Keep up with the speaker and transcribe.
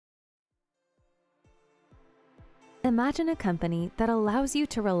Imagine a company that allows you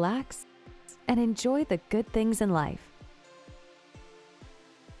to relax and enjoy the good things in life.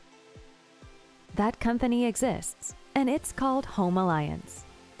 That company exists, and it's called Home Alliance.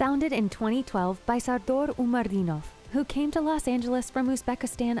 Founded in 2012 by Sardor Umardinov, who came to Los Angeles from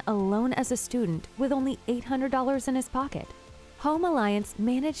Uzbekistan alone as a student with only $800 in his pocket. Home Alliance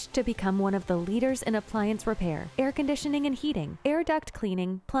managed to become one of the leaders in appliance repair, air conditioning and heating, air duct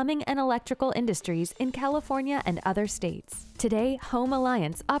cleaning, plumbing and electrical industries in California and other states. Today, Home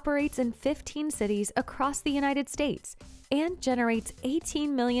Alliance operates in 15 cities across the United States and generates $18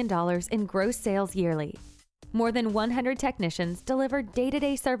 million in gross sales yearly. More than 100 technicians deliver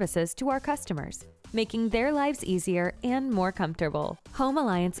day-to-day services to our customers, making their lives easier and more comfortable. Home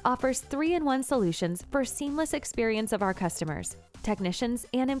Alliance offers 3-in-1 solutions for seamless experience of our customers, technicians,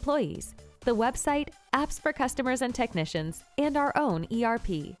 and employees. The website, apps for customers and technicians, and our own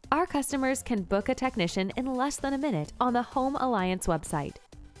ERP. Our customers can book a technician in less than a minute on the Home Alliance website.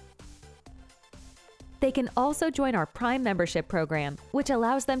 They can also join our Prime membership program, which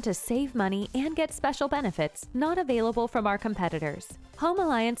allows them to save money and get special benefits not available from our competitors. Home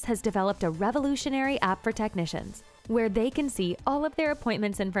Alliance has developed a revolutionary app for technicians, where they can see all of their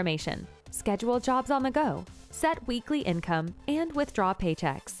appointments information, schedule jobs on the go, set weekly income, and withdraw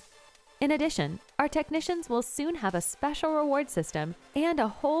paychecks. In addition, our technicians will soon have a special reward system and a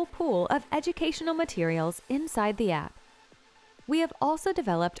whole pool of educational materials inside the app. We have also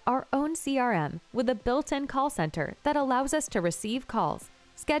developed our own CRM with a built-in call center that allows us to receive calls,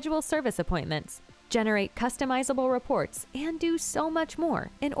 schedule service appointments, generate customizable reports, and do so much more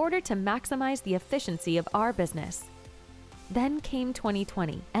in order to maximize the efficiency of our business. Then came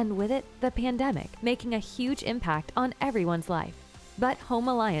 2020, and with it, the pandemic, making a huge impact on everyone's life. But Home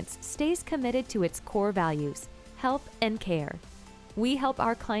Alliance stays committed to its core values, help and care. We help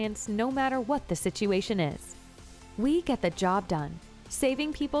our clients no matter what the situation is. We get the job done,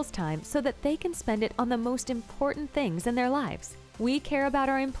 saving people's time so that they can spend it on the most important things in their lives. We care about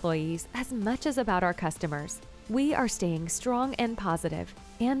our employees as much as about our customers. We are staying strong and positive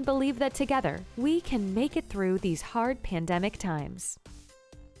and believe that together we can make it through these hard pandemic times.